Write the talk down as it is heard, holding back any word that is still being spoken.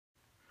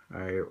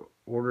I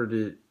ordered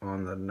it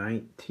on the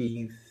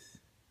 19th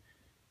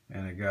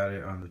and I got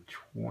it on the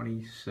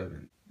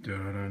 27th.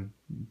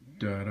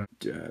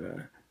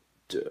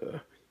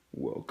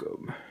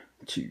 Welcome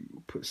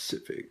to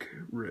Pacific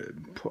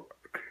Rim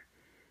Park.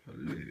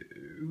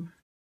 Hello.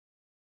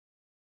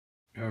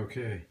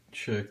 Okay,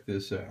 check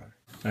this out.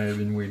 I have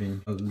been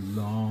waiting a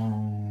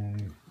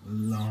long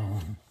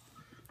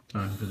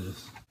time for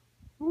this.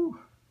 Woo,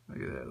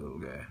 look at that little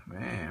guy.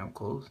 Man, I'm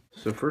close.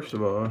 So first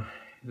of all,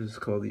 this is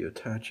called the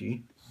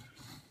Otachi.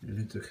 And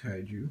it's a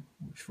kaiju,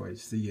 which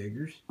fights the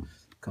Jaegers.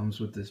 Comes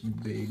with this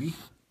baby.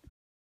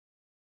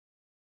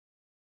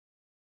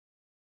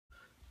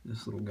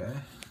 This little guy.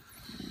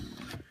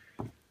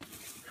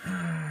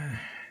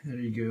 There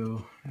you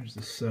go. There's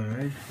the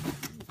side,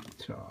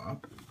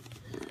 top.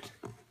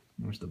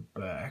 There's the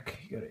back.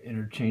 You got an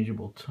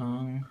interchangeable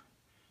tongue.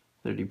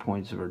 30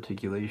 points of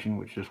articulation,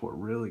 which is what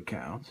really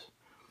counts.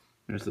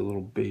 There's the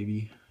little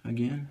baby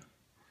again.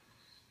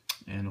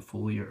 And a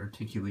fully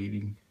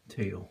articulating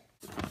tail.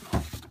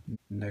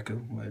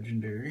 NECA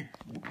legendary.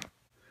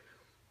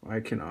 I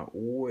cannot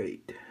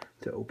wait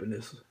to open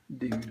this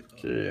dude.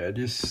 So yeah,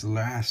 just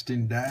sliced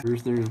and diced.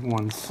 First there's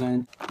 1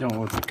 cent. Don't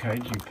let the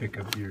kaiju pick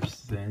up your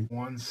cent.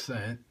 1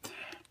 cent.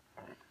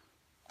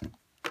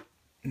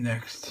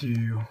 Next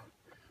to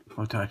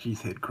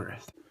Otachi's head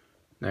crest.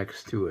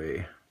 Next to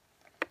a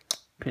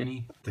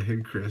penny. The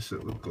head crests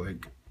that look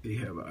like they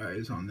have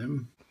eyes on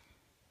them.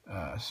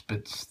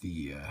 Spits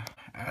the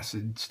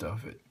acid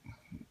stuff at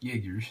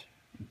Jaegers,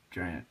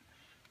 giant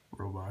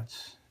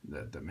robots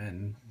that the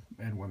men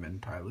and women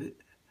pilot.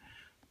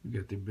 We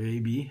got the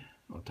baby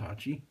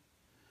Otachi,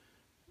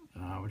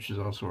 which is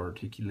also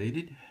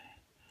articulated.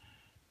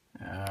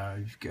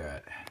 We've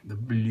got the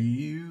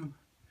blue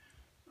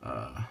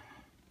okay,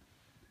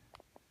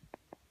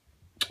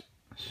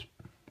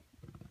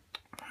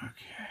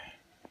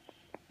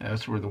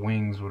 that's where the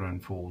wings would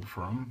unfold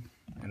from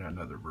in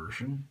another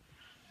version.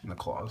 And the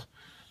claws.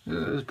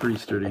 This is a pretty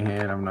sturdy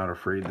hand. I'm not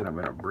afraid that I'm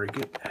gonna break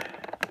it.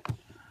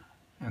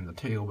 And the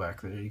tail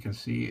back there you can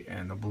see,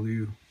 and the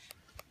blue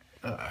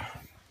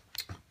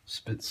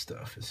spit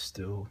stuff is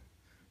still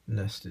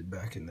nested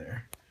back in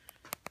there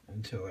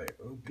until I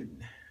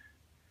open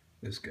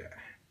this guy.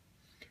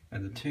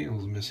 And the tail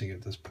is missing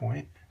at this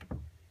point.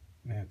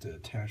 I have to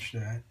attach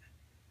that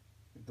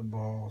with the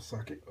ball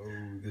socket.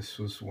 Oh, this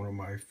was one of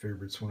my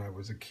favorites when I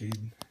was a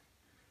kid.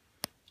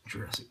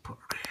 Jurassic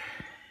Park.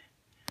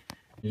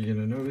 You're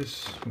gonna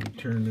notice when you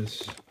turn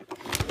this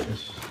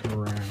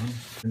around,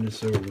 turn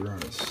this over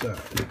on its side,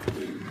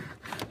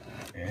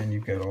 and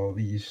you've got all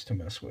these to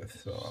mess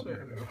with. So I'll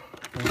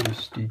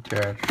just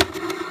detach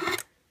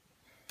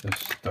this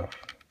stuff.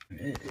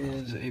 It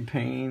is a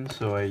pain,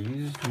 so I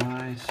used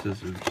my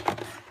scissors.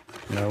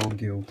 No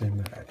guilt in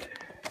that.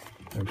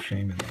 No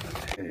shame in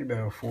that. Okay,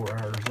 about 4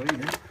 hours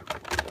later,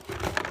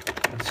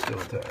 it's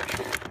still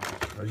attached.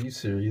 Are you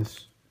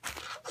serious?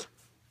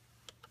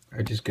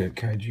 I just got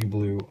kaiju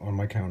blue on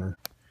my counter.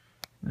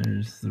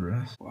 There's the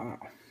rest. Wow.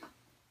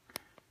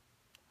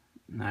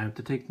 Now I have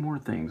to take more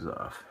things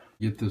off.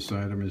 Get this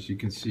item, as you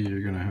can see,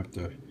 you're gonna have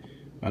to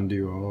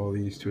undo all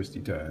these twisty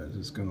ties.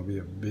 It's gonna be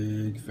a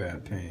big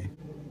fat pain.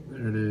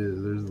 There it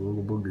is, there's the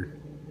little booger.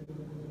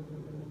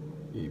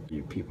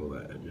 You people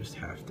that just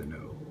have to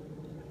know.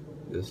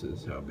 This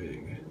is how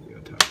big the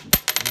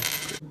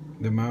Otachi is.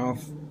 The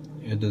mouth,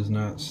 it does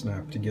not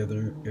snap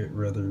together. It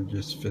rather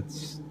just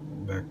fits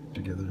back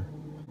together.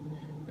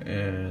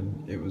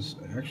 And it was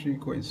actually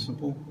quite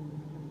simple.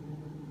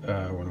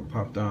 When it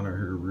popped on, I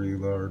heard a really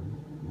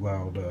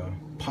loud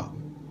pop.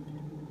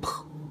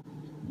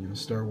 You know,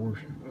 Star Wars.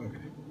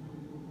 Okay.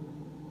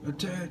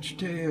 Attach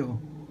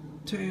tail,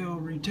 tail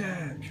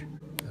retach.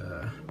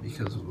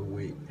 Because of the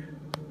weight.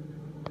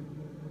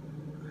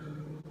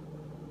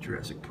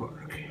 Jurassic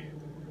Park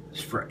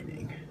is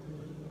frightening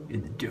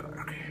in the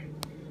dark,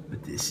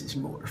 but this is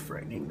more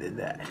frightening than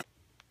that.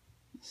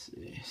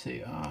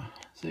 Say ah,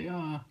 say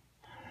ah.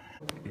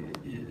 It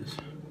is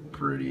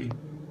pretty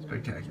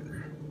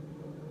spectacular.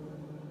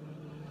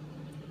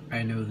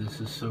 I know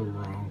this is so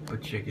wrong,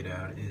 but check it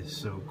out. It is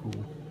so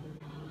cool.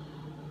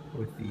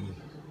 With the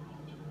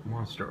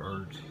monster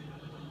art.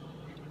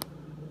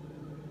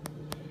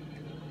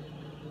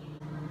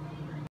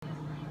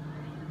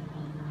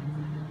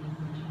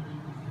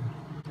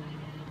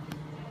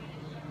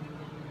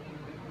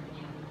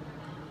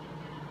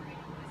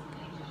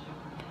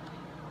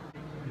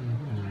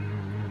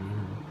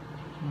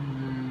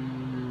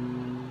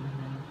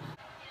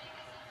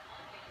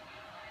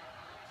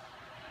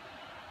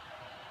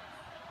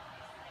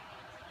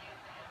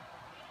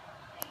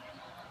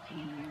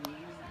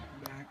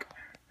 Back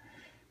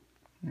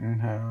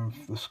and have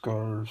the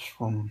scars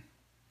from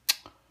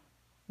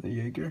the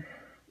Jaeger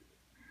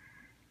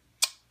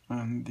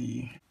on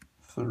the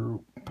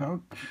throat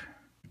pouch.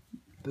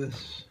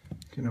 This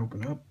can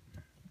open up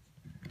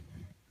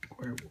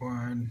quite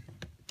wide.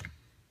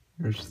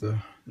 There's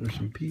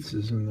some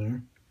pieces in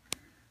there.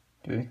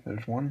 Okay,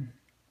 there's one,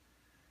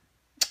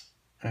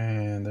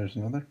 and there's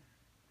another.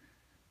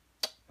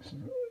 So,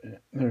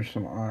 There's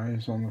some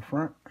eyes on the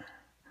front,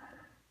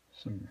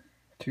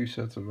 two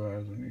sets of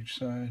eyes on each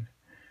side,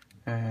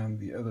 and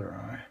the other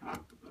eye.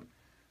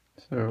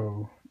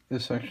 So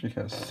this actually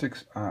has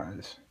 6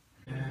 eyes.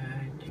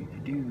 What you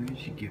do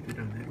is you give it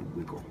a little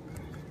wiggle.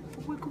 A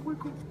wiggle,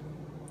 wiggle.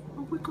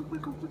 A wiggle,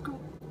 wiggle, wiggle.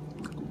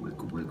 Wiggle,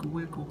 wiggle, wiggle,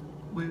 wiggle.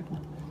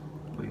 Wiggle.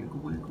 Wiggle,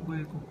 wiggle,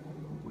 wiggle.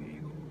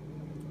 Wiggle.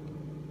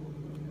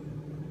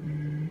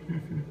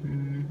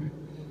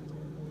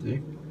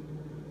 See?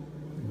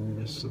 And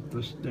you slip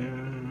this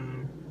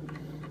down.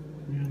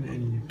 And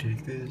then you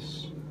take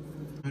this.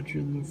 Notch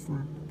in the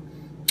front.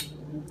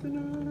 The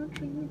notch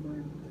in the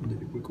front. And then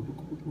you wiggle,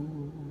 wiggle,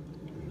 wiggle.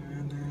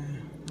 And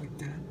like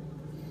that.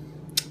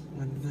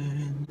 And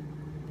then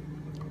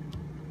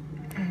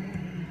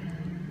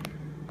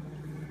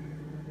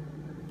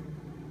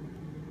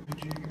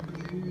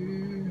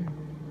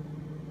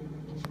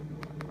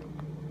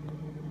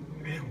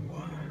man,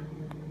 what?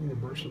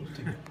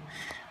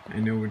 I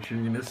know what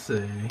you're gonna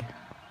say,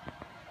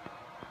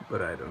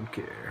 but I don't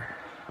care.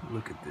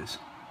 Look at this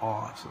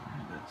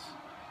awesomeness.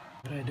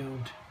 But I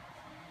don't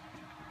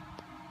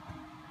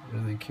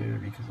really care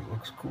because it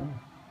looks cool.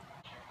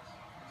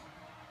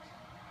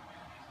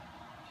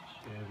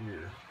 Have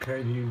your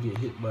kaiju get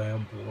hit by a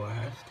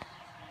blast.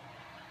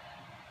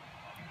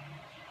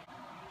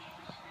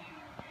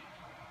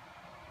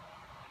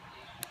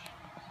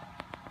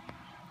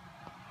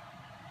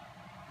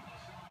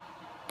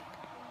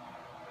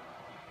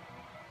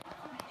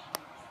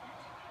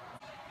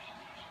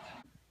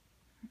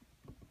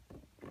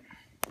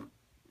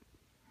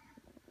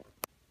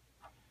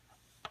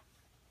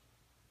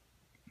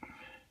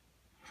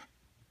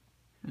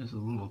 There's a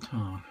little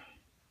tongue.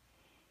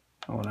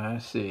 When I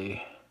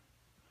say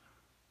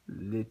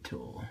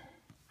little,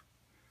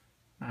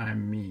 I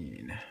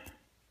mean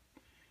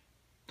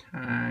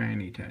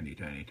tiny, tiny,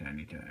 tiny,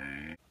 tiny,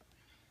 tiny.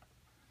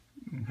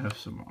 You have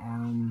some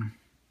arm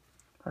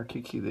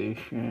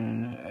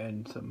articulation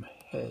and some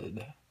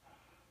head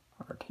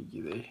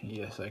articulation.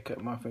 Yes, I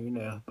cut my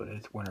fingernails, but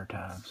it's winter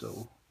time,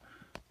 so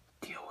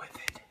deal with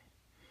it.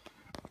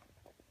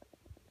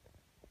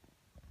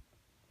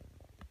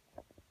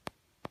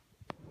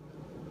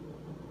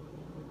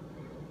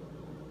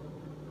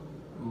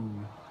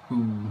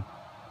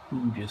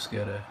 Who just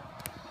got a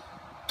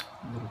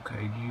little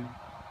kaiju?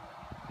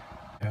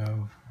 I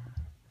have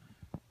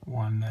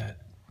one that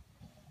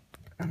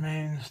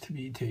remains to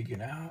be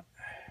taken out.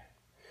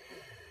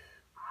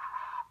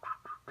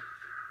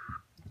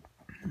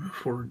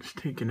 Before it's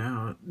taken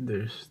out,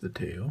 there's the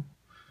tail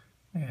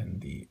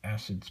and the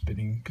acid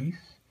spitting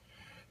piece.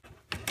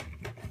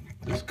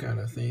 This kind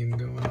of theme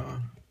going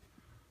on.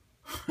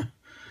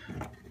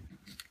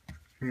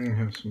 You're gonna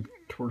have some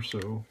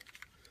torso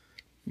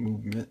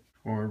movement.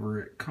 However,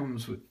 it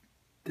comes with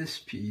this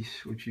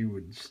piece, which you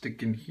would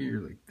stick in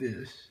here like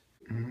this.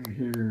 And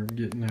here I'm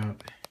getting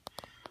out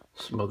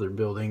some other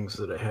buildings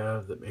that I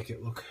have that make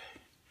it look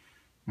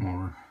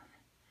more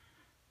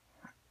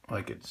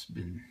like it's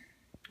been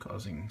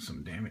causing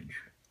some damage.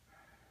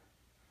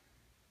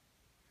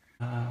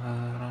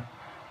 Da,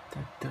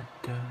 da, da,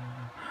 da,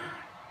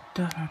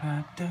 da,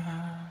 da, da.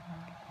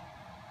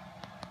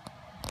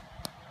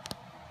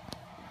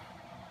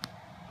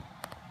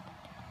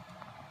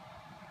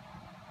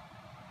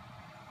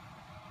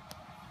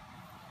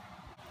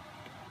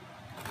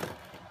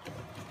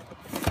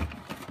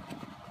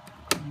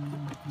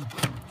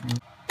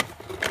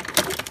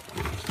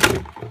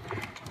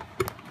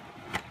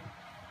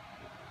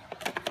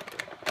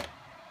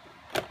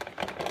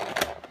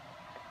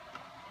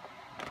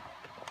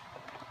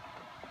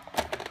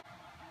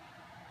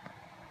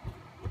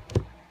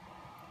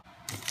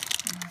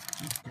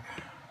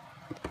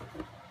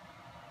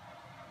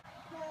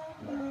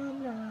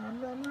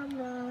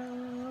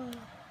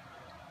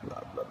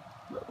 Blah, blah,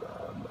 blah,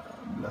 blah,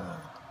 blah,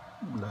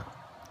 blah,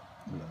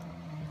 blah.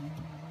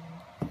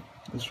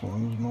 This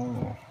one's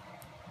normal.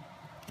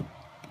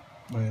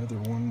 My other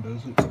one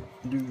doesn't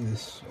do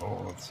this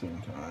all at the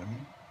same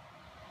time.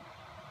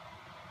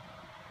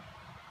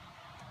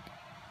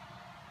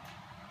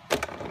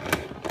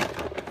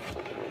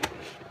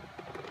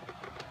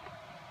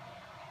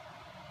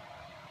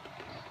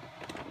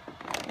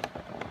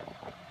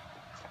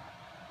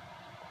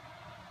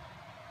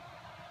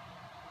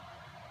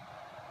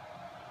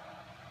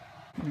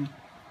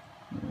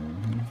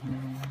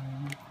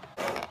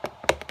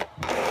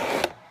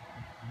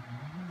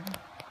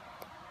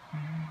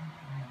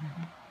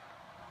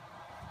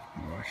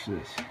 Watch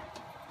this.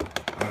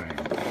 I'm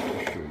going to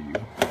show you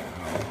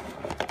how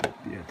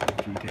the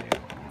Otachi tail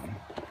on.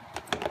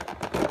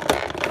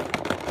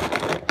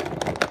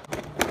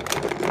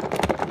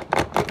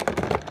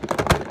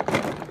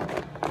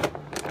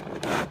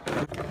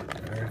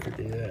 After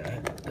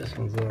that, this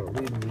one's a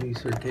little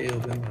looser tail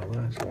than my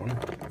last one.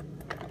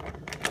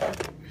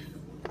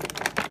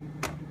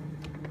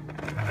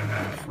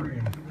 I'm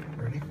free.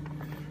 Ready?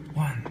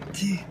 1,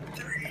 2,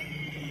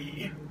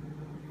 3.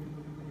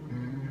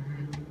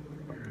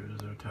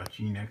 There's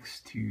Otachi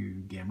next to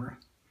Gamera.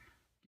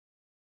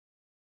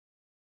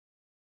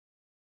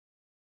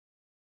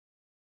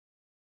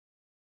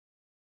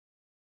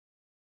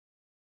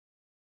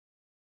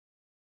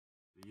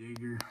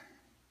 Jaeger.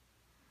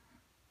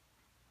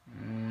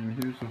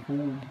 And here's a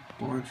whole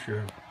bunch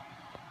of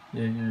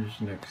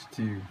Jaegers next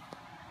to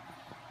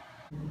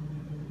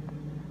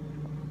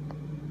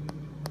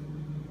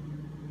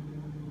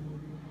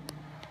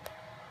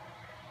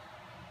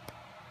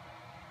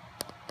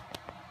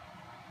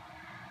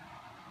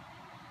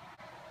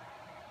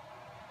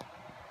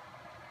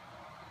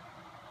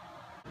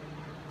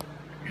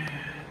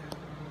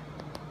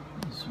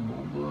this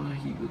Boba.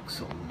 He looks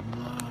a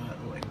lot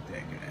like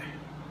that guy.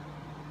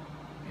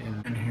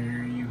 And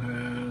here you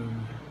have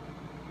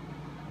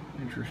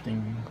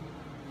interesting.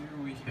 Here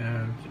we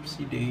have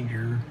Gypsy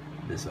Danger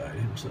beside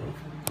himself,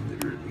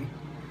 literally.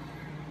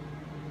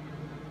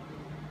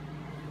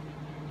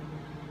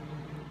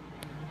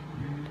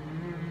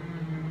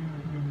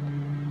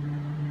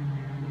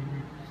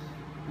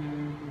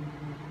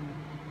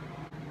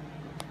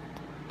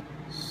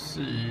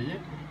 See,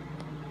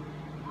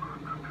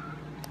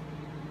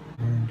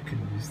 and you can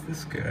use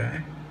this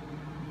guy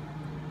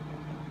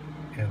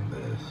and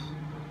this.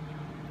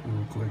 Will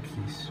look like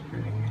he's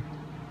spitting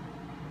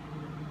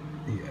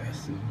the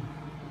acid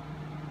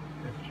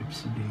at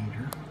Gypsy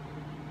Danger.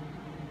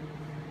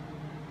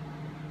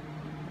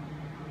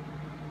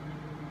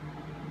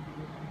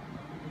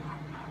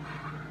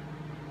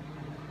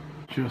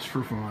 Just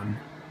for fun.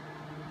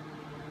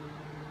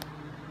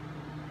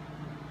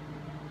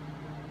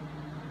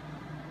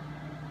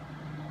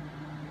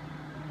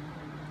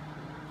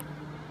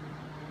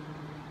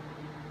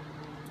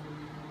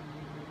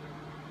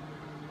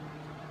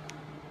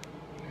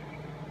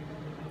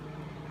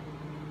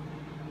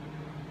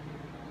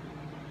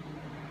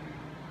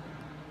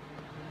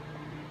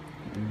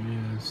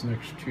 Is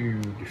next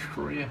to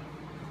Destroya.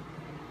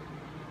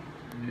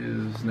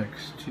 Is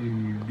next to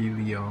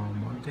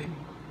Biollante.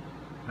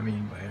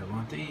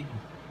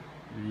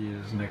 He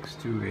is next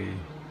to a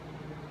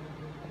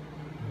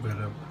lit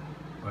up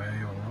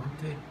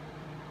Biollante.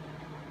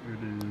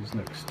 It is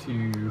next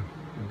to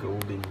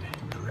Golden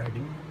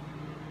Dragon.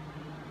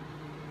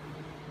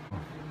 Oh,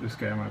 this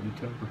guy might be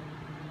tougher.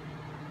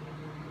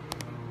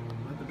 Oh,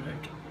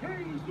 Leatherneck.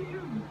 Hey,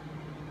 you!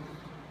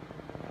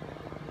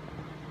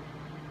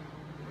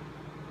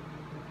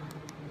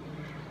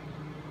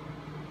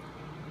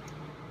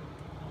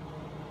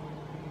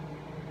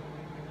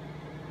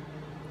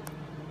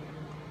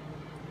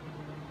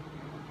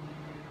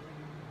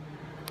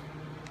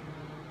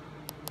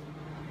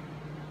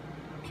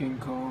 King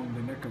Kong,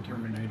 the NECA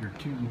Terminator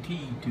 2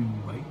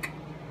 T2 bike.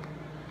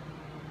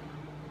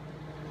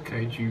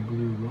 Kaiju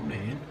Blue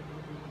Ronan.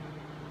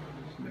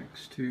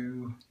 Next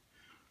to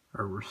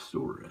our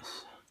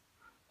Restoraus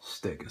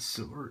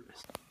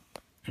Stegosaurus.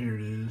 Here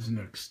it is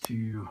next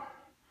to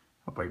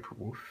a Viper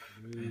Wolf.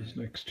 It is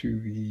next to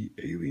the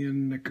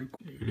Alien NECA.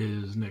 It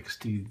is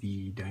next to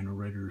the Dino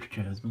Riders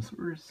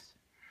Chasmosaurus.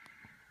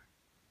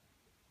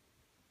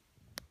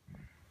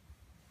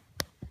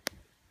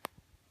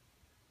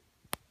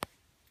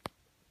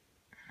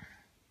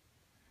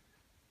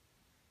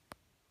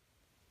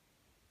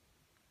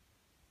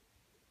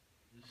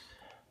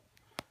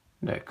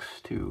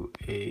 Next to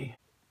a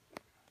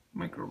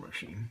Micro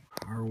Machine.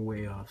 Are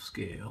way off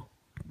scale,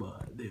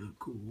 but they look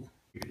cool.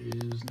 It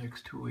is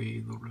next to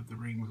a Lord of the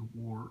Rings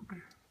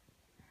Warg.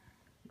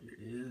 It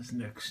is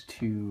next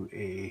to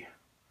a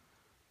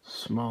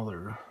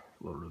smaller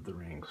Lord of the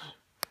Rings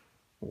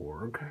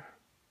Warg.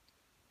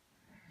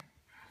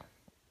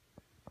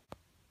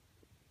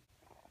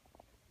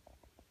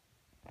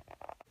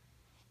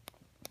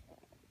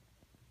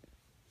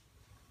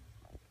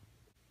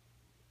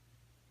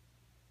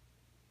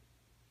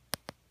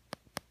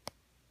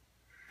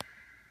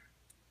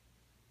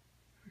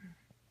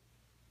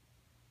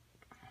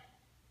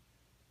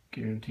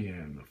 Guarantee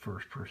I'm the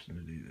first person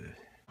to do this.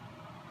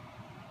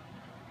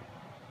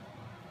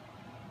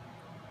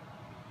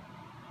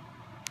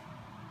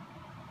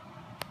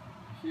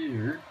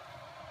 Here,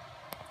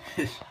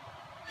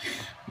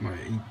 my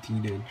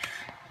 18-inch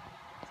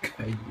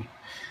Kaiju.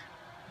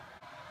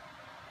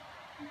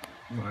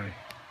 My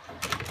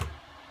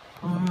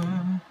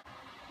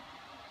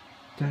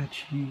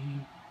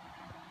Otachi.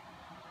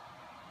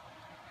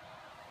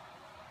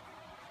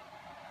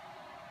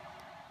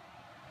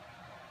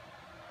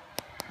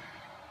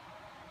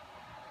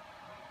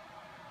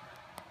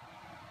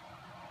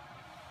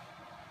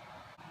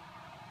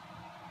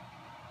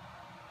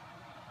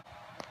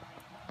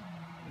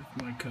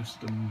 My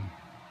custom